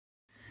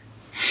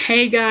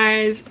Hey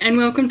guys, and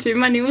welcome to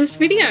my newest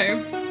video.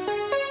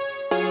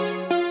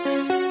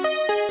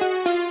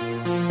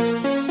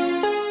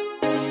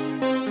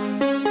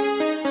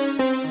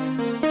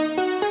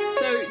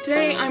 So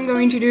today I'm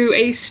going to do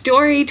a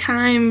story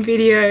time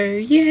video.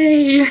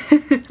 Yay!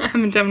 I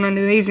haven't done one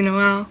of these in a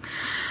while.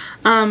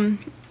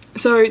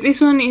 So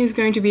this one is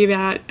going to be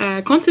about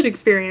a concert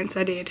experience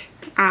I did.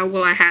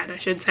 I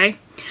should say.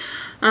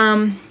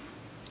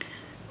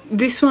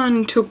 This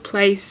one took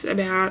place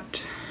about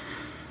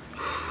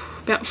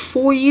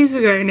 4 years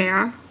ago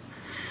now.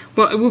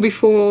 Well, it will be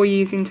 4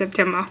 years in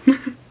September.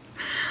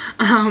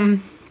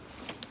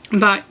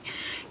 But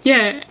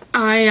yeah,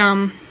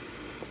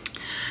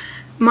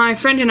 my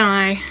friend and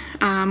I,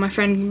 my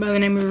friend by the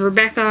name of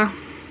Rebecca,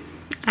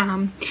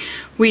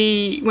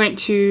 we went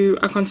to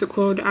a concert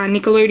called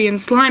Nickelodeon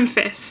Slime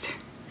Fest.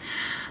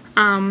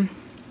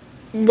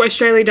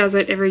 Australia does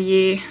it every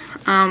year.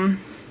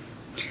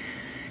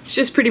 It's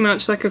just pretty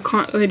much like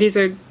it is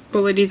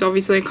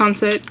obviously a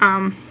concert.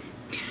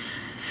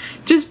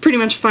 Just pretty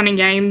much fun and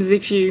games.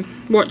 If you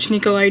watch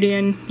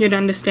Nickelodeon, you'd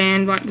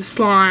understand like the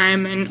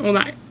slime and all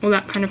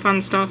that kind of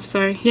fun stuff.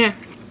 So yeah,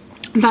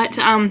 but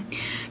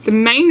the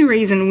main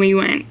reason we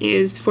went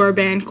is for a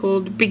band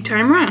called Big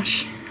Time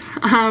Rush.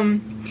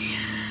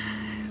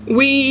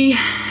 We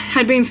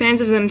had been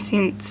fans of them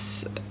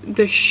since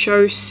the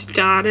show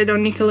started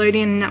on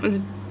Nickelodeon, and that was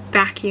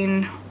back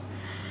in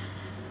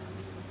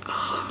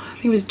I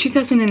think it was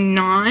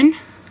 2009.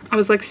 I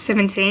was like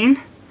 17.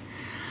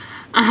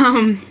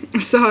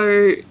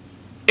 So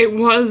it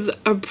was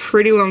a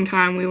pretty long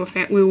time we were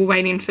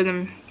waiting for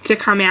them to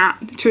come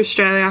out to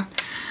Australia.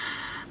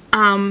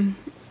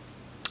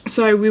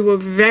 So we were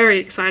very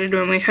excited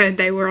when we heard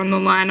they were on the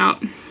lineup.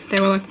 They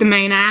were like the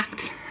main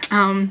act.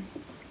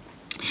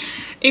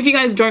 If you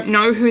guys don't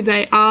know who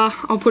they are,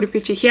 I'll put a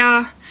picture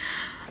here.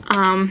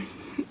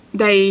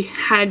 They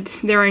had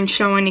their own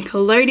show on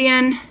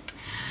Nickelodeon.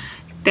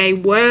 They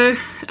were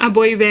a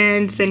boy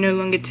band. They're no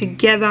longer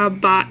together,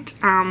 but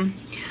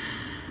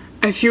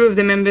a few of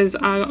the members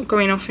are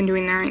going off and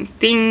doing their own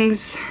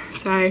things.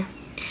 So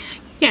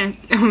yeah,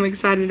 I'm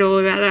excited all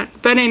about that.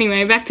 But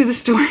anyway, back to the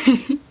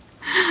story.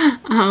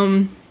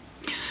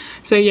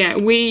 So yeah,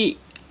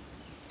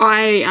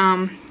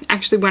 I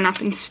actually went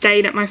up and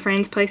stayed at my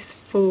friend's place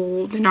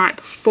for the night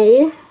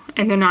before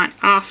and the night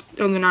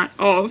after, or the night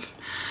of.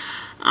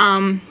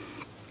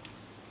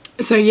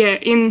 So yeah,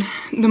 in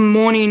the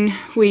morning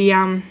we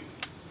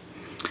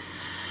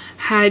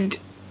had,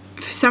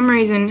 for some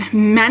reason,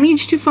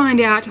 managed to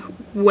find out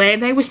where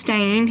they were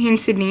staying in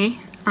Sydney.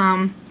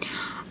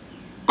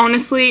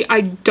 Honestly,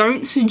 I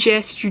don't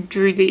suggest you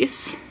do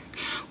this.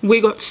 We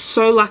got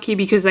so lucky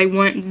because they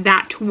weren't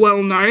that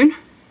well known.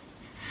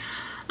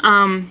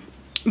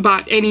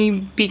 But any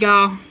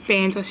bigger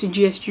bands, I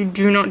suggest you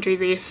do not do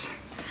this.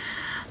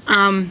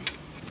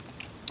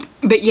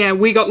 But yeah,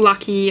 we got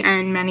lucky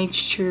and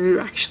managed to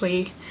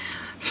actually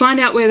find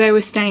out where they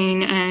were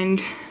staying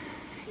and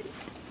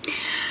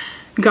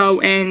go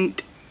and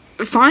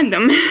find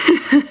them.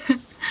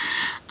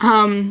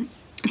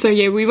 So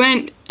yeah, we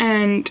went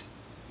and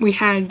we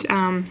had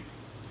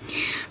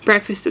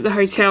breakfast at the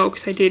hotel,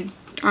 because they did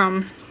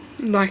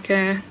like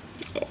a,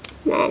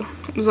 well,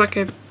 it was like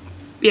a,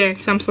 yeah,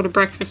 some sort of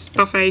breakfast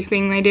buffet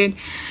thing they did.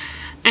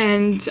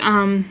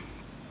 And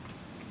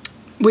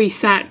we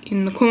sat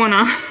in the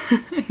corner,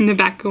 in the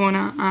back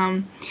corner,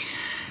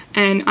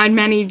 and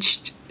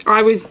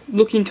I was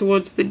looking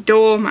towards the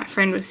door, my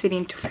friend was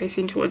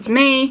facing towards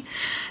me,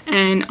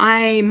 and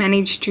I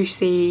managed to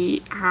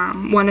see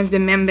one of the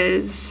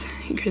members,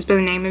 who goes by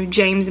the name of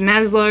James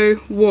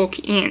Maslow, walk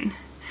in.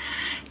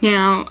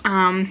 Now,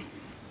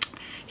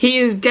 he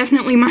is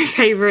definitely my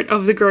favourite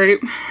of the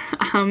group,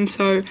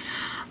 so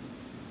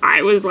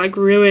I was like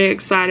really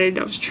excited.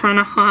 I was trying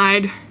to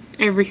hide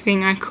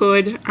everything I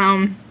could,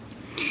 trying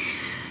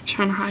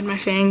to hide my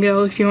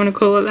fangirl, if you want to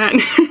call it that.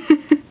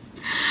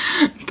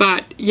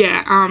 But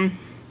yeah,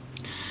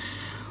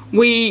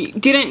 we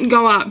didn't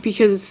go up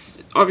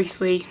because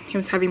obviously he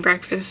was having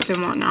breakfast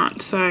and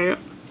whatnot, so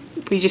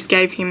we just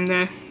gave him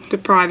the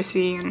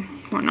privacy and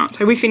whatnot.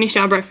 So we finished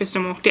our breakfast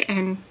and walked it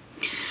and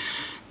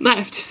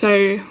left.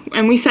 So,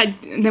 and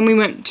then we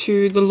went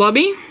to the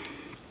lobby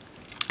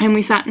and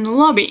we sat in the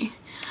lobby,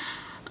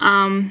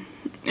 and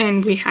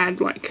we had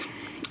like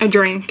a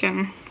drink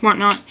and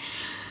whatnot.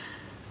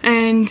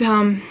 And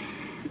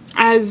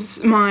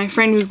as my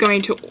friend was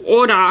going to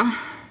order,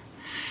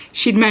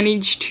 she'd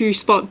managed to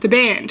spot the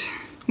band.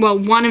 Well,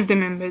 one of the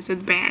members of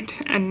the band,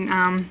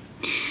 and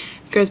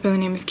goes by the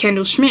name of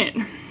Kendall Schmidt.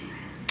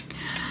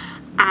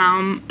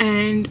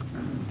 And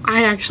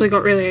I actually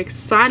got really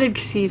excited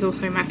because he's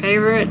also my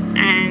favourite.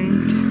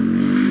 And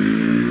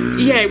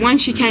yeah, when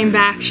she came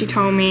back, she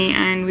told me,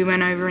 and we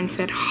went over and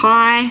said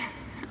hi.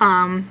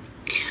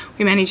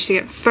 We managed to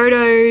get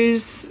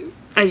photos,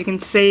 as you can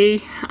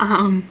see.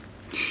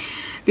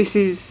 This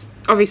is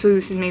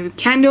me with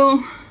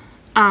Kendall.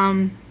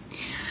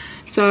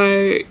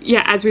 So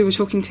yeah, as we were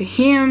talking to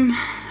him,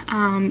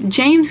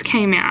 James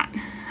came out,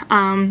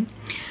 and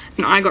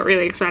and I got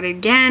really excited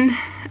again,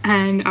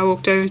 and I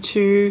walked over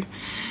to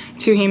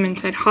him and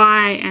said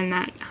hi, and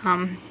that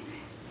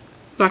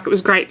like it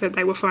was great that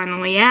they were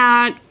finally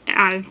out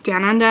of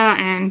Down Under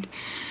and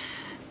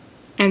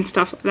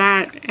stuff like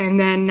that. And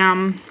then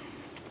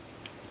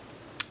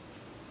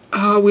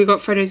I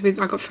got photos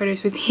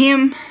with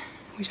him,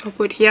 which I'll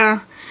put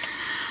here.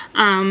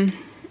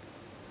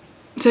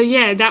 So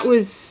yeah, that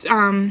was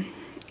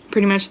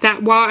pretty much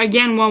that.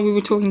 While we were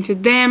talking to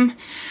them,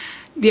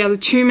 the other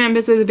two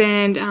members of the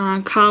band,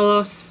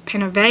 Carlos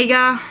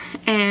Penavega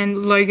and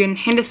Logan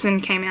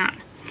Henderson, came out.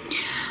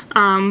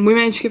 We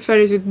managed to get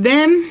photos with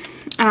them.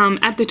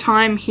 At the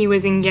time, he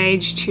was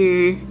engaged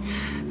to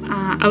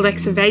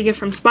Alexa Vega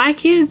from Spy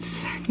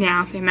Kids.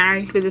 Now they're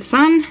married with a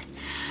son.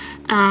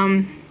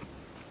 And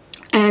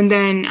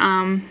then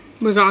I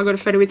got a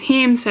photo with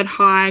him, said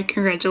hi,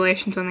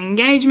 congratulations on the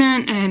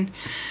engagement and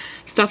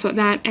stuff like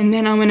that. And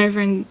then I went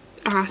over and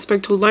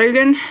spoke to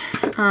Logan.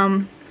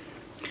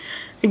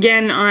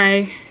 Again,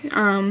 I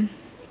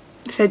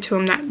said to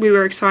him that we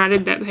were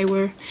excited that they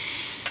were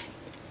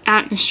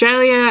out in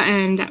Australia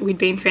and that we'd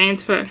been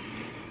fans for,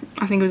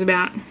 I think it was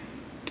about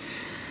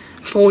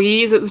 4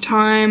 years at the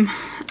time.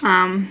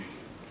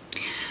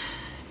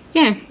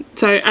 Yeah,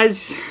 so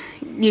as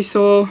you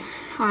saw,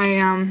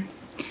 I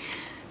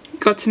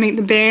got to meet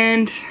the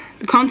band.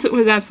 The concert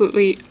was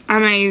absolutely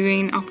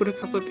amazing. I'll put a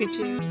couple of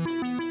pictures.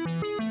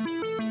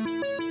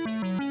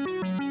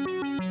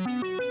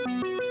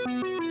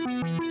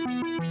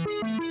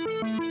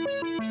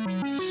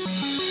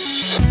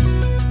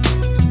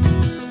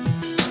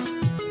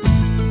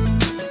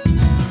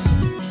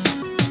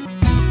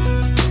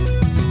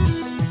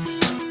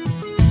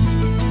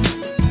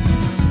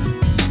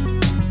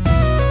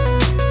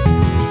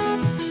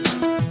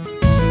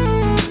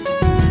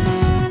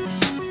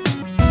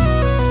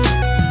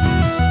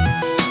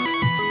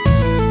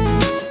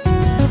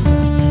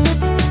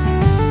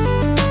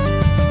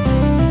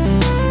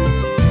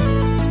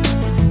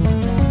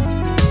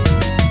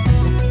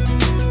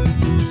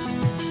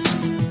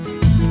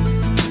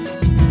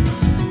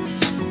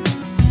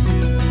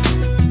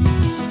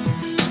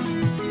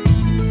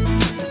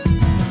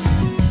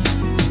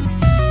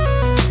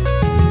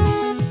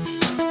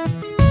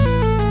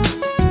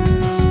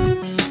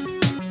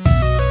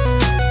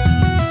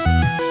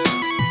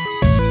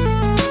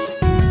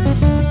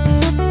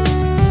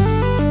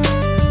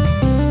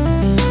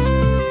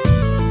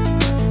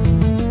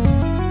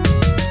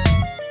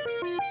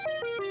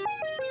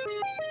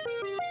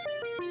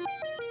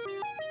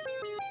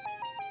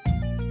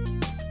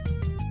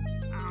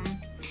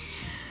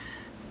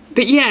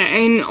 But yeah,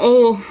 and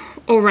all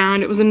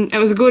around, it was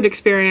a good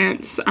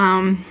experience.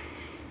 I'm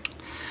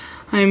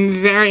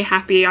very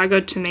happy I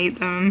got to meet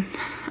them,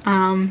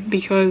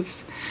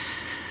 because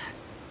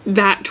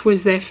that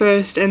was their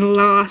first and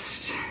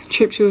last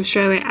trip to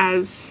Australia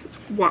as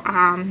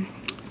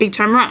Big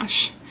Time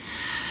Rush.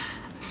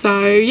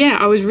 So yeah,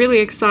 I was really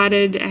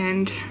excited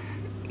and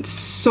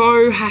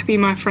so happy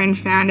my friend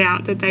found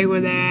out that they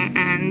were there,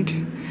 and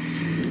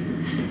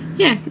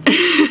yeah.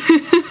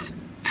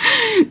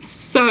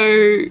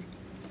 So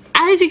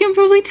as you can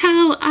probably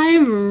tell,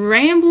 I've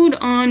rambled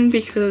on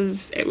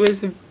because it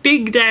was a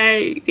big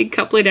day, big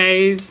couple of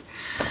days.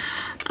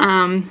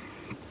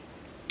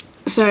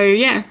 So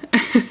yeah.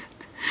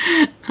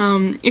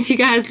 If you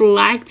guys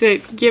liked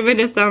it, give it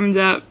a thumbs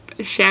up,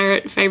 share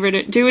it, favorite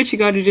it, do what you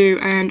gotta do,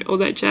 and all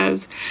that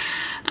jazz.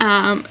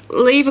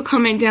 Leave a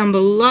comment down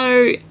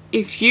below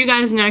if you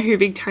guys know who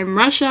Big Time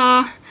Rush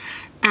are,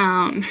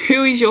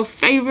 who is your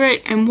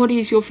favorite, and what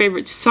is your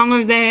favorite song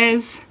of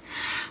theirs.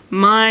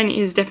 Mine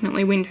is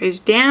definitely Windows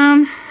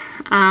Down.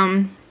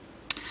 But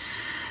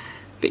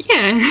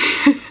yeah.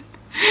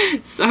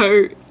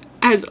 So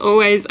as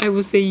always, I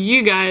will see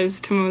you guys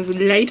tomorrow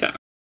later.